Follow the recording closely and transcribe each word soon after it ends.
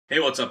Hey,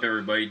 what's up,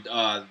 everybody?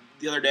 The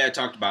other day I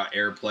talked about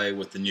AirPlay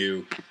with the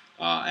new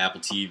Apple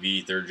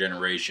TV 3rd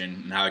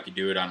generation and how I could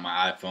do it on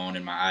my iPhone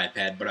and my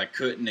iPad, but I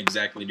couldn't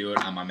exactly do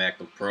it on my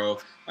MacBook Pro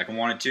like I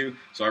wanted to.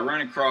 So I ran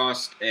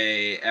across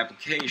a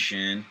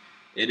application.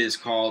 It is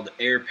called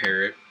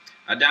AirParrot.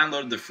 I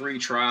downloaded the free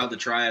trial to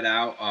try it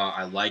out.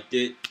 I liked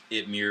it.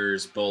 It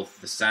mirrors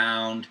both the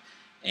sound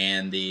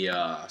and the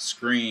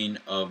screen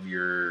of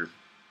your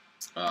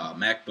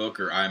MacBook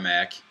or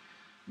iMac.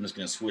 I'm just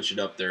going to switch it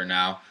up there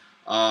now.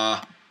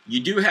 You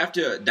do have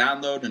to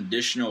download an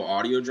additional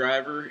audio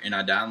driver, and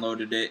I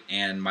downloaded it,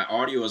 and my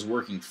audio is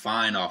working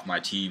fine off my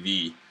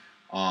TV.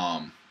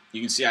 You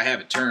can see I have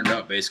it turned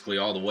up basically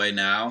all the way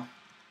now,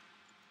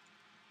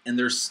 and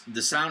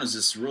the sound is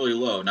just really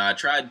low. Now I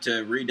tried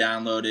to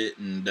re-download it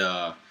and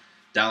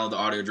download the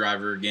audio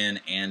driver again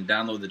and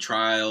download the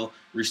trial,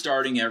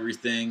 restarting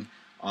everything.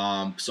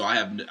 So I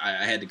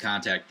had to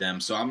contact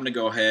them. So I'm going to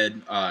go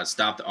ahead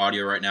stop the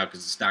audio right now because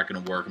it's not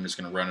going to work. I'm just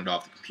going to run it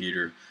off the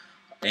computer.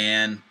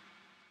 And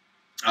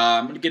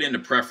I'm going to get into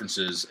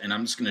preferences, and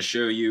I'm just going to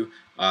show you.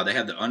 They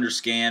have the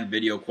underscan,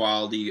 video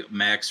quality,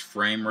 max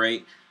frame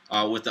rate.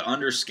 With the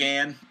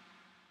underscan,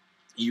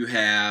 you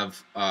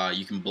have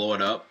you can blow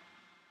it up,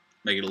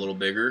 make it a little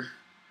bigger,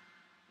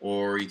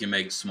 or you can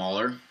make it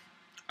smaller.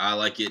 I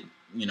like it,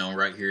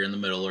 right here in the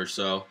middle or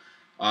so.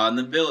 And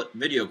the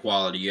video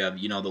quality, you have,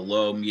 the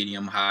low,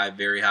 medium, high,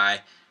 very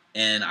high.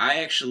 And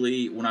I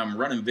actually, when I'm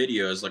running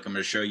videos, like I'm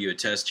going to show you a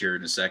test here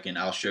in a second,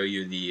 I'll show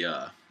you the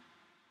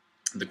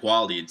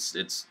quality.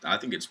 I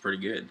think it's pretty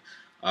good.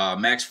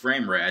 Max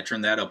frame rate, I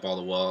turned that up all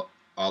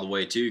the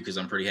way too because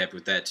I'm pretty happy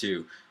with that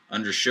too.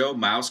 Under show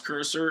mouse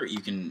cursor, you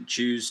can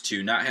choose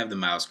to not have the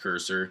mouse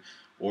cursor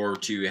or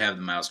to have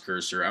the mouse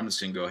cursor. I'm just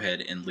going to go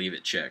ahead and leave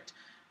it checked.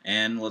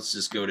 And let's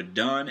just go to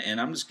done, and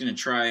I'm just going to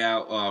try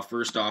out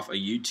first off a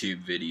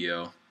YouTube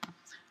video,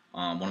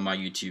 one of my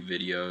YouTube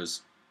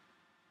videos.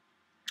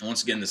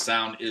 Once again, the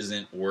sound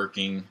isn't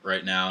working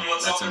right now.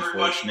 That's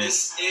unfortunate.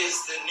 This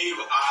is the new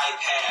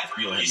iPad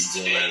released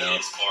today.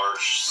 It's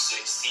March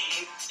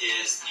 16th.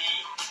 Is the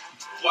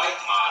white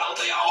model.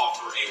 They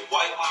offer a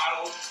white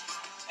model,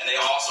 and they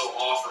also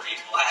offer a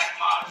black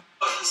model.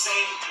 But the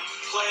same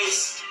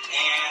place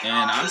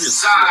and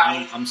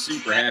I'm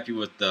super happy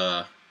with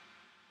the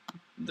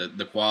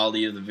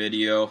quality of the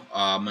video.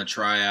 I'm gonna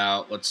try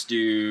out. Let's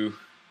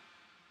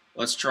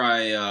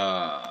try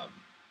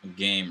a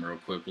game real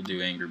quick. We'll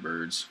do Angry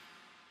Birds.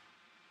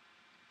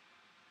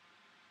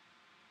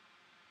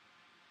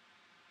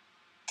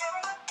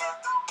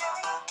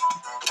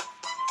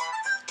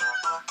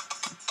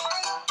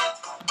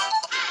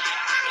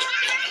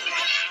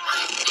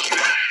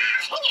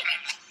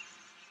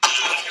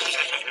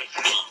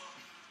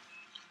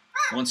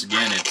 Once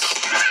again,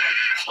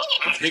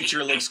 the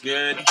picture looks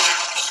good.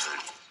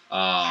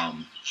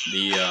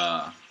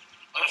 The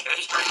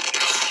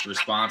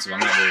responsive, I'm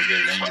not very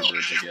good at Angry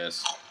Birds, I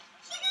guess.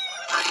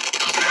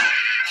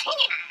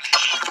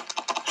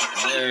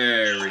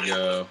 There we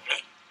go.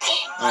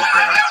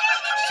 Okay,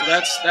 so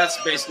that's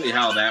basically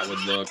how that would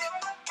look.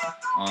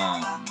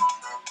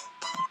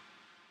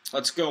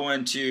 Let's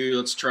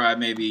try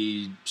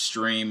maybe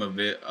stream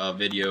a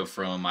video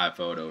from my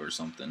photo or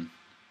something.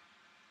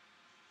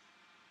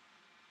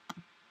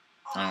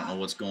 I don't know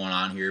what's going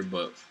on here,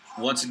 but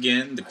once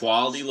again, the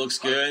quality looks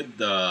good.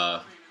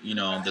 The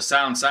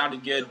sound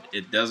sounded good.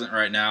 It doesn't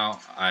right now.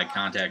 I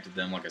contacted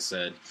them, like I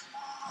said.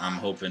 I'm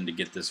hoping to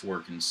get this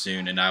working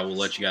soon, and I will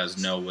let you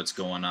guys know what's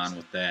going on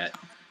with that.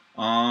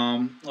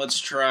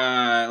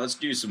 Let's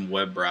do some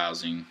web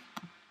browsing.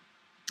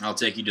 I'll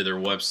take you to their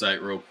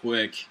website real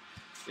quick.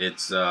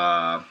 It's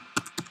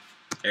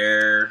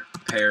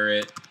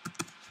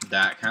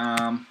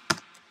airparrot.com.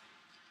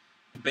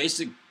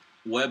 Basic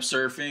web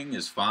surfing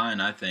is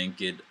fine. I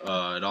think it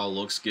all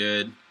looks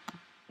good.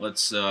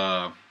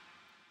 I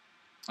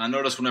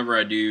notice whenever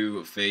I do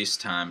a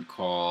FaceTime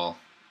call,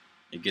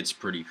 it gets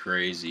pretty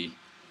crazy.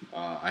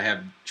 I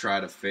have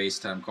tried a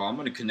FaceTime call. I'm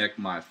going to connect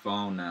my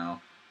phone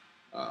now.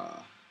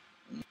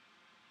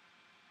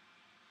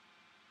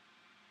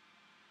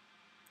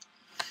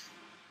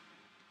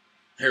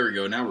 Here we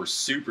go. Now we're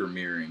super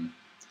mirroring.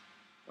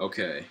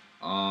 Okay.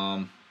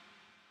 You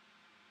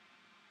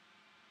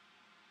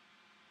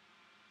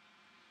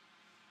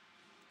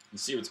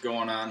see what's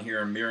going on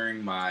here. I'm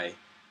mirroring my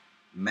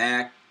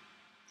Mac,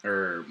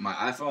 or my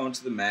iPhone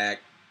to the Mac,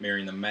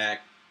 mirroring the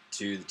Mac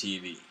to the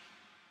TV.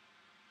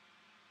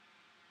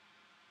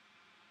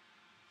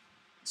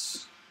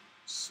 Let's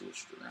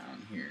switch it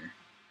around here.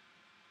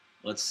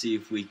 Let's see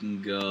if we can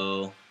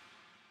go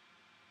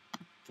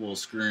full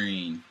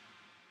screen.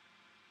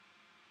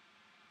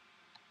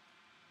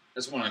 I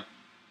just want to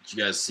let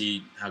you guys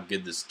see how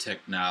good this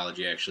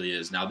technology actually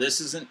is. Now,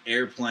 this isn't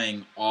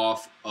AirPlaying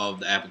off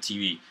of the Apple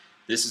TV.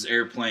 This is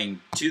AirPlaying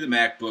to the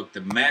MacBook.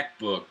 The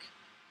MacBook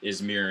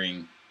is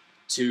mirroring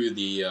to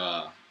the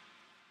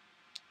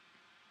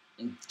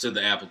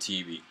Apple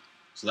TV.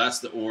 So that's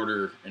the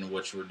order in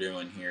which we're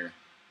doing here.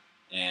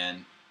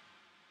 And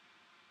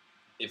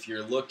if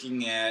you're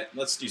looking at,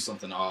 let's do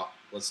something off.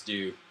 Let's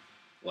do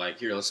Like,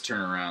 here, let's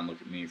turn around,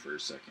 look at me for a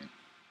second.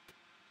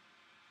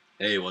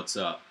 Hey, what's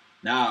up?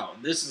 Now,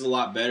 this is a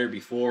lot better.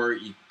 Before,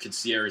 you could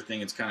see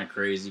everything. It's kind of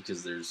crazy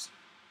because there's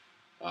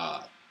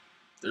a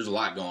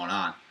lot going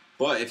on.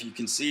 But if you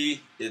can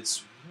see,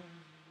 it's...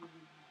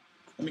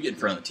 Let me get in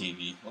front of the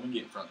TV. Let me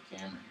get in front of the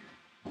camera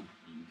here.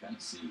 You can kind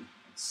of see.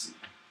 Let's see.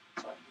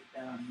 So I can get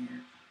down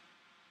here.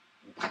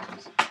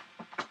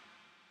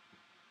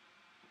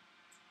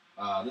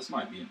 This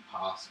might be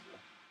impossible.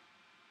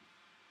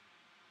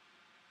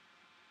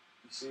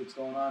 You see what's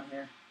going on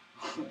here?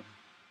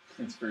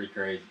 It's pretty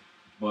crazy.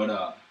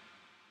 But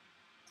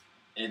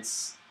I'm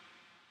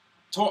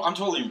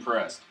totally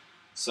impressed.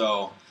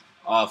 So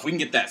if we can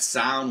get that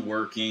sound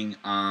working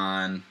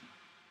on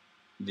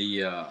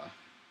the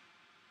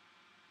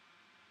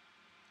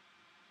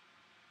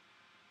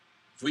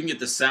if we can get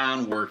the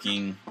sound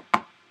working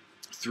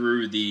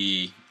through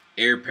the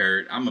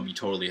AirParrot, I'm gonna be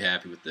totally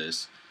happy with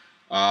this.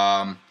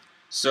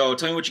 So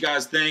tell me what you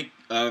guys think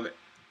of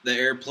the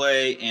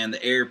AirPlay and the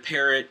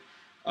AirParrot.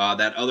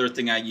 That other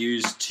thing I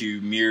used to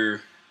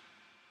mirror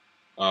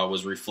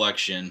was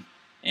reflection,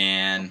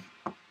 and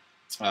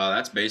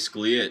that's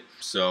basically it.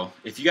 So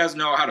if you guys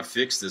know how to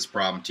fix this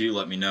problem too,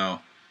 let me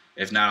know.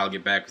 If not, I'll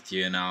get back with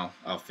you and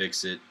I'll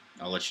fix it.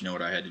 I'll let you know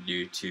what I had to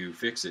do to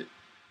fix it.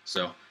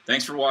 So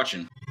thanks for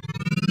watching.